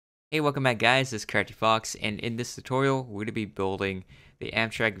Hey, welcome back guys, this is Karate Fox, and in this tutorial, we're going to be building the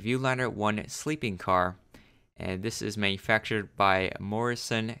Amtrak Viewliner 1 sleeping car. And this is manufactured by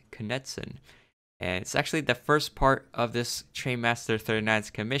Morrison-Knudsen. And it's actually the first part of this Trainmaster 39's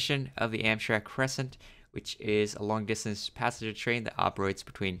commission of the Amtrak Crescent, which is a long-distance passenger train that operates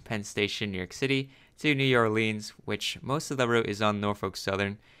between Penn Station, New York City, to New Orleans, which most of the route is on Norfolk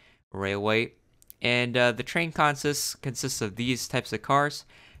Southern Railway. And the train consists of these types of cars.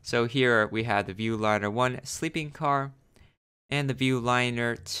 So here we have the Viewliner 1 sleeping car and the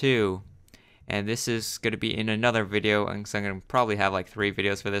Viewliner 2. And this is going to be in another video, and so I'm going to probably have like 3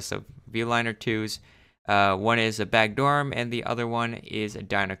 videos for this. So Viewliner 2s, one is a bag dorm and the other one is a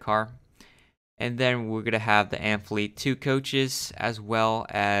diner car. And then we're going to have the Amfleet 2 coaches as well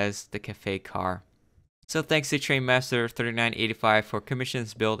as the cafe car. So thanks to Trainmaster 3985 for commissioning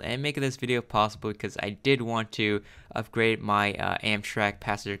this build and making this video possible, because I did want to upgrade my Amtrak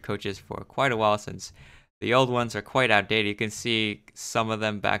passenger coaches for quite a while, since the old ones are quite outdated. You can see some of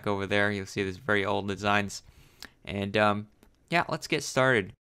them back over there. You'll see these very old designs. And yeah, let's get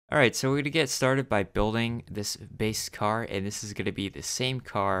started. Alright, so we're going to get started by building this base car, and this is going to be the same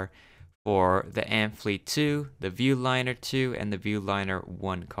car for the Amfleet 2, the Viewliner 2, and the Viewliner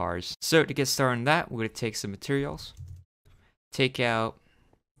 1 cars. So to get started on that, we're going to take some materials, take out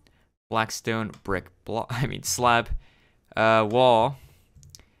blackstone brick slab, wall,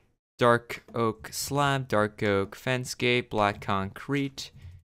 dark oak slab, dark oak fence gate, black concrete,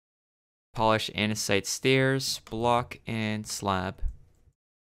 polished andesite stairs, block, and slab.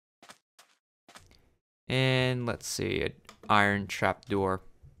 And let's see, an iron trapdoor.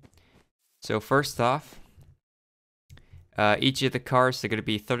 So first off, each of the cars are going to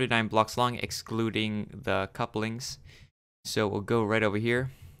be 39 blocks long, excluding the couplings. So we'll go right over here,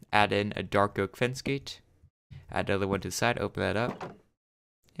 add in a dark oak fence gate, add another one to the side, open that up.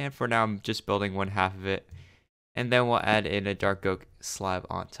 And for now, I'm just building one half of it. And then we'll add in a dark oak slab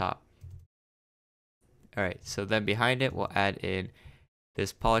on top. Alright, so then behind it, we'll add in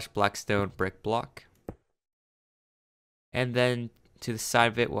this polished blackstone brick block. And then to the side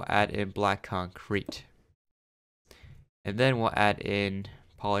of it, we'll add in black concrete. And then we'll add in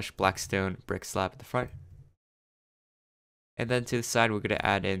polished blackstone brick slab at the front. And then to the side, we're going to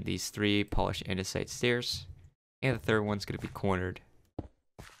add in these 3 polished andesite stairs. And the third one's going to be cornered.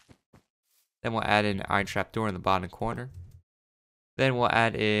 Then we'll add in an iron trapdoor in the bottom corner. Then we'll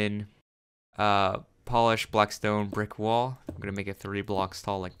add in polished blackstone brick wall. I'm going to make it 3 blocks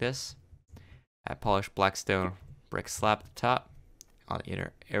tall like this. Add polished blackstone brick slab at the top on the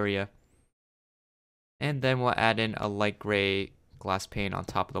inner area. And then we'll add in a light gray glass pane on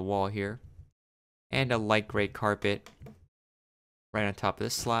top of the wall here. And a light gray carpet right on top of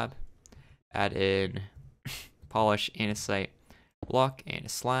this slab. Add in polished andesite block and a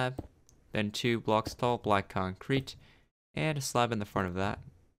slab. Then 2 blocks tall black concrete and a slab in the front of that.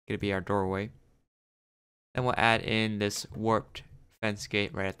 Gonna be our doorway. Then we'll add in this warped fence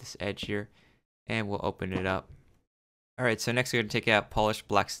gate right at this edge here, and we'll open it up. Alright, so next we're going to take out polished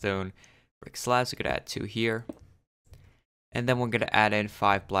blackstone brick slabs. We're going to add 2 here. And then we're going to add in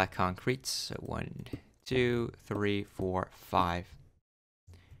 5 black concretes. So 1, 2, 3, 4, 5.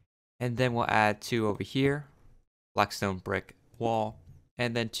 And then we'll add 2 over here. Blackstone brick wall.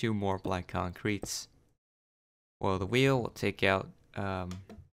 And then 2 more black concretes. For the wheel, we'll take out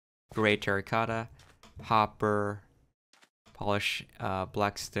gray terracotta, hopper, polish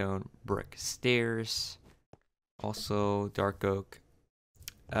blackstone brick stairs. Also dark oak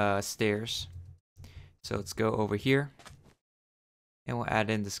stairs. So let's go over here, and we'll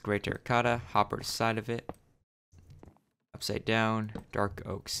add in this gray terracotta, hopper to the side of it, upside down, dark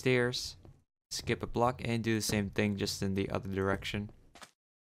oak stairs, skip a block, and do the same thing just in the other direction.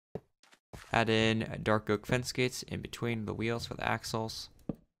 Add in dark oak fence gates in between the wheels for the axles.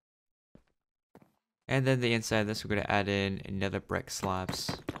 And then the inside of this, we're going to add in another brick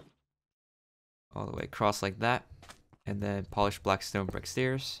slabs all the way across like that. And then polished blackstone brick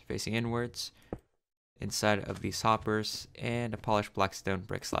stairs facing inwards inside of these hoppers, and a polished blackstone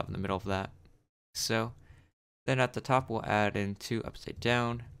brick slab in the middle of that. So then at the top, we'll add in 2 upside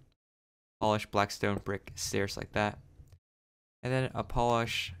down polished blackstone brick stairs like that. And then a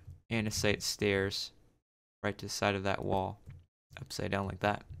polished andesite stairs right to the side of that wall upside down like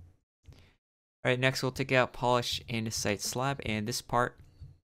that. Alright, next we'll take out polished andesite slab, and this part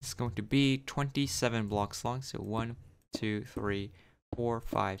is going to be 27 blocks long. So 1, 2, 3, 4,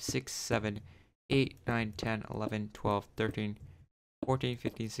 5, 6, 7, 8, 9, 10, 11, 12, 13, 14,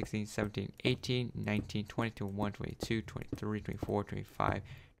 15, 16, 17, 18, 19, 20, 21, 22, 23, 24, 25,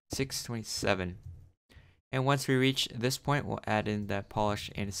 26, 27. And once we reach this point, we'll add in the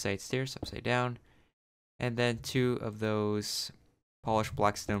polished andesite stairs upside down. And then 2 of those polished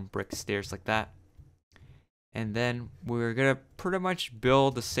blackstone brick stairs like that. And then we're gonna pretty much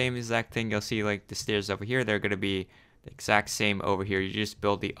build the same exact thing. You'll see like the stairs over here, they're gonna be the exact same over here. You just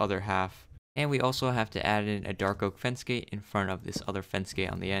build the other half. And we also have to add in a dark oak fence gate in front of this other fence gate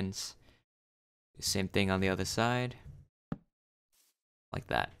on the ends. Same thing on the other side. Like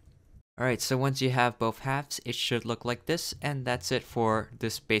that. Alright, so once you have both halves, it should look like this, and that's it for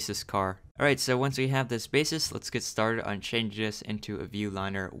this basis car. Alright, so once we have this basis, let's get started on changing this into a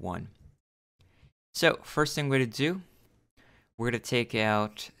Viewliner 1. So, first thing we're going to do, we're going to take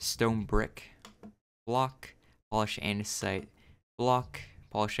out stone brick block, polished andesite block,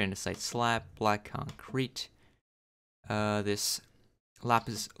 polished andesite slab, black concrete, this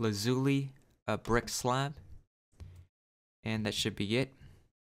lapis lazuli brick slab, and that should be it.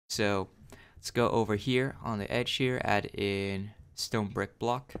 So let's go over here on the edge here, add in stone brick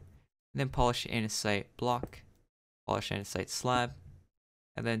block, and then polished andesite block, polished andesite slab,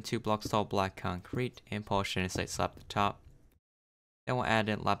 and then 2 blocks tall black concrete and polished andesite slab at the top. Then we'll add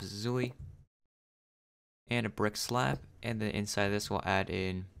in lapis lazuli and a brick slab, and then inside this we'll add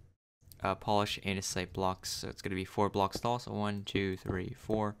in polished andesite blocks. So it's going to be 4 blocks tall, so 1, 2, 3,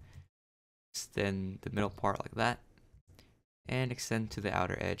 4. Extend the middle part like that, and extend to the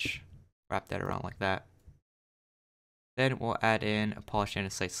outer edge. Wrap that around like that. Then we'll add in a polished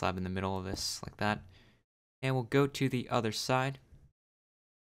andesite slab in the middle of this, like that. And we'll go to the other side.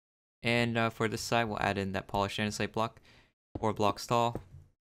 And for this side, we'll add in that polished andesite block, 4 blocks tall.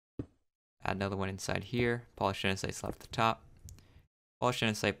 Add another one inside here, polished andesite slab at the top, polished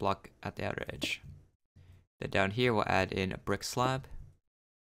andesite block at the outer edge. Then down here, we'll add in a brick slab,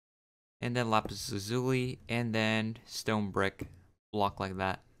 and then lapis lazuli, and then stone brick block like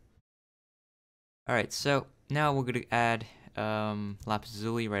that. Alright, so now we're going to add lapis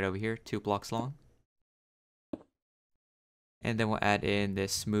lazuli right over here, 2 blocks long. And then we'll add in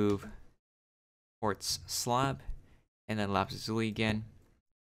this smooth quartz slab, and then lapis lazuli again.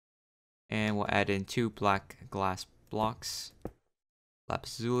 And we'll add in 2 black glass blocks,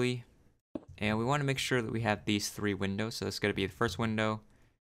 lapis lazuli. And we want to make sure that we have these 3 windows. So it's going to be the first window,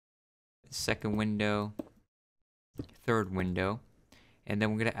 second window, third window. And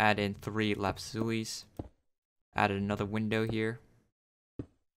then we're going to add in 3 lapis lazulis. Add another window here.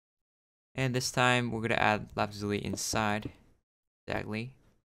 And this time we're going to add lapis lazuli inside, diagonally.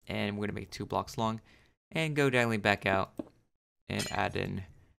 And we're going to make 2 blocks long. And go diagonally back out. And add in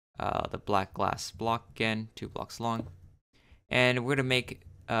the black glass block again, 2 blocks long. And we're going to make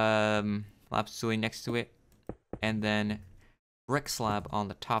lapis lazuli next to it. And then brick slab on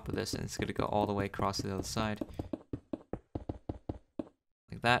the top of this, and it's going to go all the way across to the other side.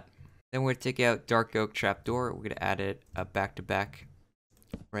 Like that. Then we're going to take out dark oak trapdoor. We're going to add it back to back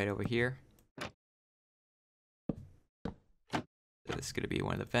right over here. So this is going to be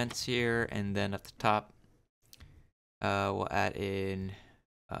one of the vents here, and then at the top, we'll add in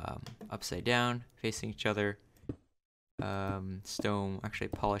upside down, facing each other, actually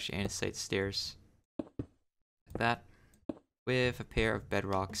polished andesite stairs, like that, with a pair of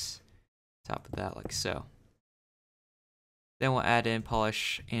bedrocks top of that, like so. Then we'll add in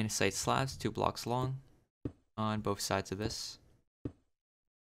polished andesite slabs, 2 blocks long, on both sides of this.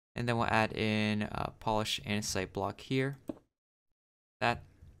 And then we'll add in a polished andesite block here, that.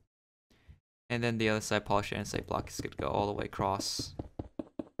 And then the other side polished andesite block is going to go all the way across,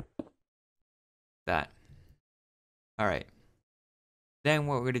 that. Alright. Then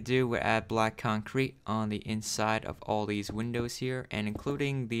what we're going to do, we'll add black concrete on the inside of all these windows here, and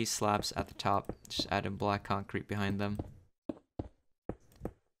including these slabs at the top. Just add in black concrete behind them.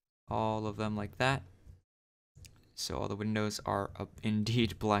 All of them like that. So all the windows are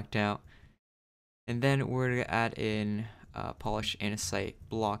indeed blacked out. And then we're going to add in polished andesite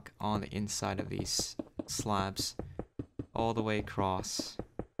block on the inside of these slabs, all the way across.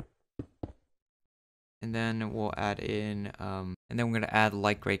 And then we'll add in, and then we're going to add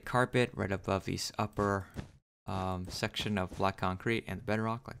light gray carpet right above these upper section of black concrete and the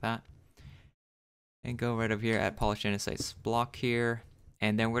bedrock, like that. And go right over here, add polished andesite block here.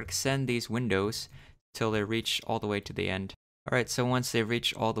 And then we're going to extend these windows till they reach all the way to the end. Alright, so once they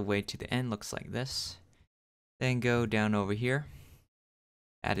reach all the way to the end, looks like this. Then go down over here,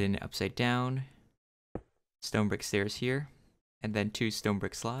 add in upside down, stone brick stairs here, and then 2 stone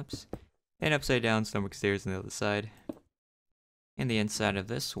brick slabs. And upside down stone brick stairs on the other side. In the inside of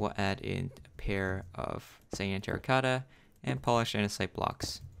this, we'll add in a pair of cyan terracotta and polished andesite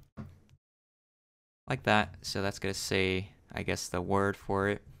blocks. Like that. So that's going to say, I guess, the word for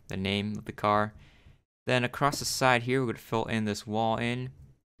it, the name of the car. Then across the side here, we're going to fill in this wall in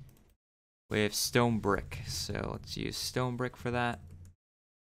with stone brick. So let's use stone brick for that.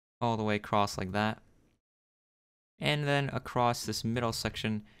 All the way across like that. And then across this middle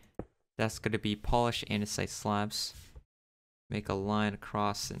section, that's going to be polished andesite slabs. Make a line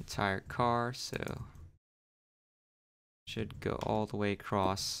across the entire car, so should go all the way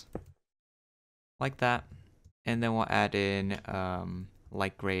across like that. And then we'll add in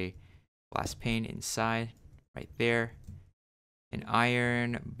light gray glass pane inside right there. An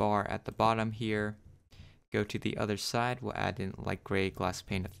iron bar at the bottom here. Go to the other side, we'll add in light gray glass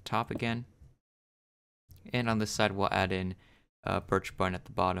pane at the top again. And on this side, we'll add in birch bark at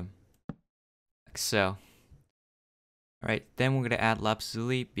the bottom, like so. Alright, then we're going to add lapis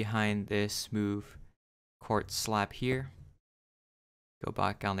behind this smooth quartz slab here. Go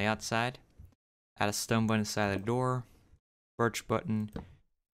back on the outside. Add a stone button inside the door. Birch button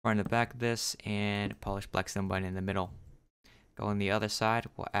right in the back of this. And polished black stone button in the middle. Go on the other side.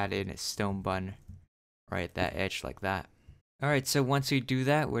 We'll add in a stone button right at that edge like that. Alright, so once we do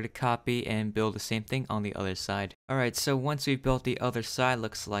that, we're to copy and build the same thing on the other side. Alright, so once we've built the other side,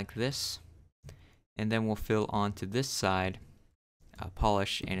 looks like this. And then we'll fill onto this side,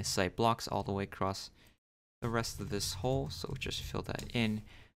 polish andesite blocks all the way across the rest of this hole. So we'll just fill that in.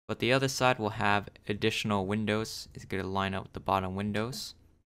 But the other side will have additional windows. It's going to line up with the bottom windows.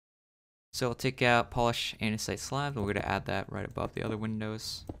 So we'll take out polish andesite slab. We're going to add that right above the other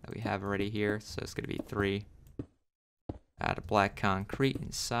windows that we have already here. So it's going to be 3. Add a black concrete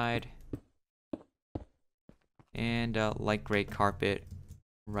inside. And light gray carpet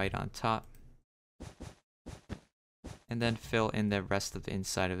right on top. And then fill in the rest of the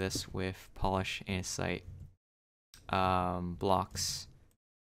inside of this with polish andesite blocks.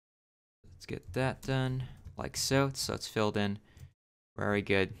 Let's get that done like so. So it's filled in. Very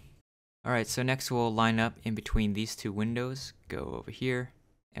good. Alright, so next we'll line up in between these two windows. Go over here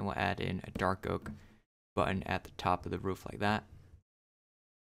and we'll add in a dark oak button at the top of the roof like that.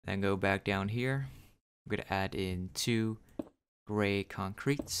 Then go back down here. I'm going to add in 2 gray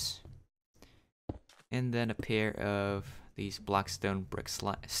concretes. And then a pair of these blackstone brick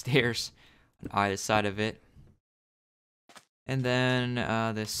stairs on either side of it. And then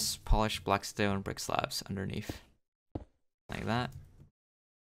this polished blackstone brick slabs underneath. Like that.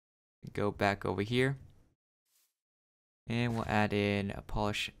 Go back over here. And we'll add in a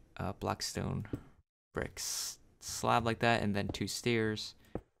polished blackstone brick slab like that. And then 2 stairs.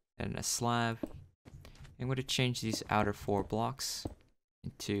 And a slab. And we're going to change these outer 4 blocks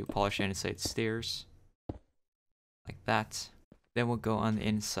into polished andesite stairs. Like that. Then we'll go on the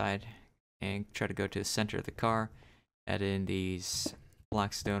inside and try to go to the center of the car. Add in these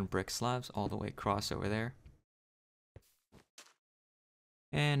blackstone brick slabs all the way across over there.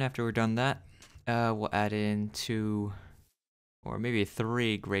 And after we're done that, we'll add in 2 or maybe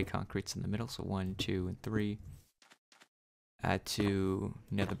 3 gray concretes in the middle. So 1, 2, and 3. Add 2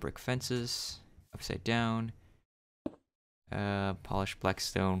 nether brick fences upside down. Polished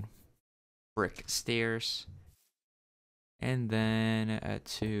blackstone brick stairs. And then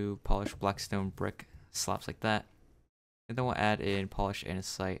 2 polished blackstone brick slabs like that. And then we'll add in polished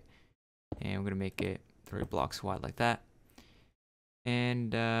andesite. And we're going to make it 3 blocks wide like that.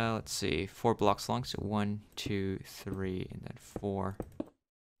 And let's see, 4 blocks long. So 1, 2, 3, and then 4.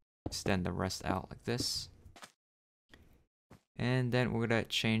 Extend the rest out like this. And then we're going to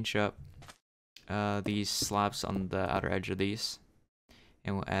change up these slabs on the outer edge of these.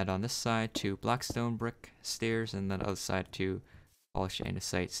 And we'll add on this side 2 blackstone brick stairs, and then the other side 2 polished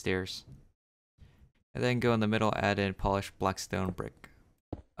andesite stairs. And then go in the middle, add in polished blackstone brick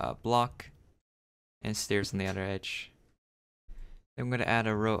block and stairs on the outer edge. Then I'm going to add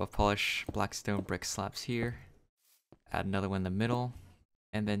a row of polished blackstone brick slabs here. Add another one in the middle,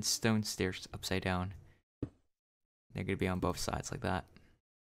 and then stone stairs upside down. They're going to be on both sides like that.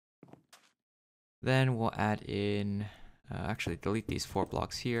 Then we'll add in actually delete these 4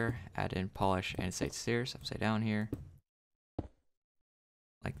 blocks here, add in polish andesite stairs upside down here,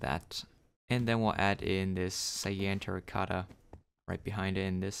 like that. And then we'll add in this cyan terracotta right behind it,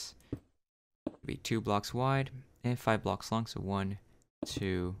 and this will be 2 blocks wide and 5 blocks long. So 1,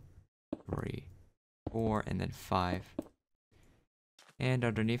 2, 3, 4, and then 5. And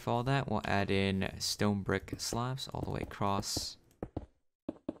underneath all that, we'll add in stone brick slabs all the way across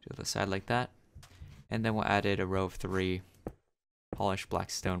to the side like that. And then we'll add in a row of 3 polished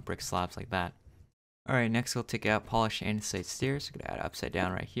blackstone brick slabs like that. Alright, next we'll take out polished andesite stairs. We're going to add upside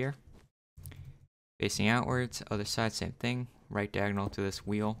down right here. Facing outwards, other side, same thing. Right diagonal to this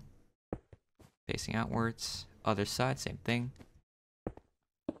wheel. Facing outwards, other side, same thing.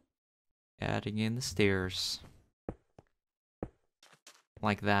 adding in the stairs.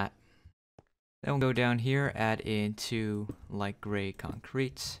 Like that. Then we'll go down here, add in 2 light gray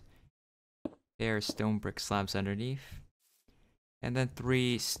concrete. There's stone brick slabs underneath. And then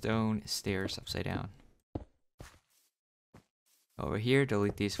 3 stone stairs upside down. Over here,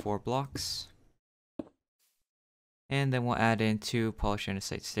 delete these 4 blocks. And then we'll add in 2 polished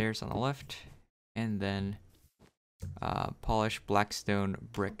andesite stairs on the left. And then polished blackstone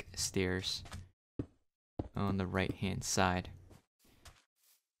brick stairs on the right hand side.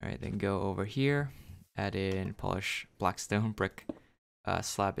 Alright, then go over here, add in polished blackstone brick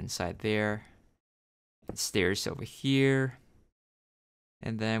slab inside there, and stairs over here,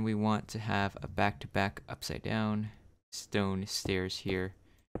 and then we want to have a back-to-back upside down stone stairs here,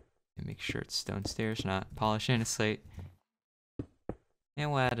 and make sure it's stone stairs, not polished andesite, and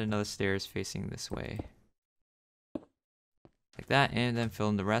we'll add another stairs facing this way, like that, and then fill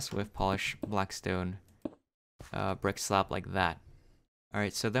in the rest with polished blackstone brick slab like that.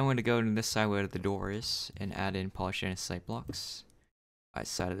 Alright, so then we're going to go to this side where the door is and add in polished andesite blocks by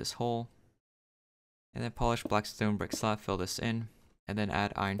side of this hole. And then polished blackstone brick slab, fill this in, and then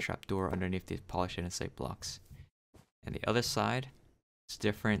add iron trap door underneath these polished andesite blocks. And the other side, it's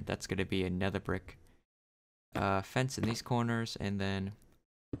different, that's going to be another brick fence in these corners, and then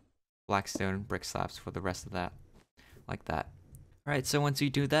blackstone brick slabs for the rest of that, like that. Alright, so once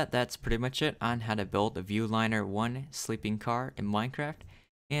you do that, that's pretty much it on how to build a Viewliner 1 sleeping car in Minecraft.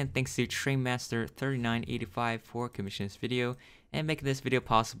 And thanks to Trainmaster3985 for commissioning this video and making this video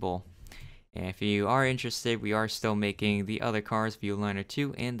possible. And if you are interested, we are still making the other cars, Viewliner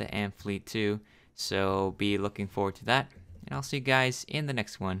 2 and the Amfleet 2. So be looking forward to that. And I'll see you guys in the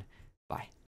next one. Bye.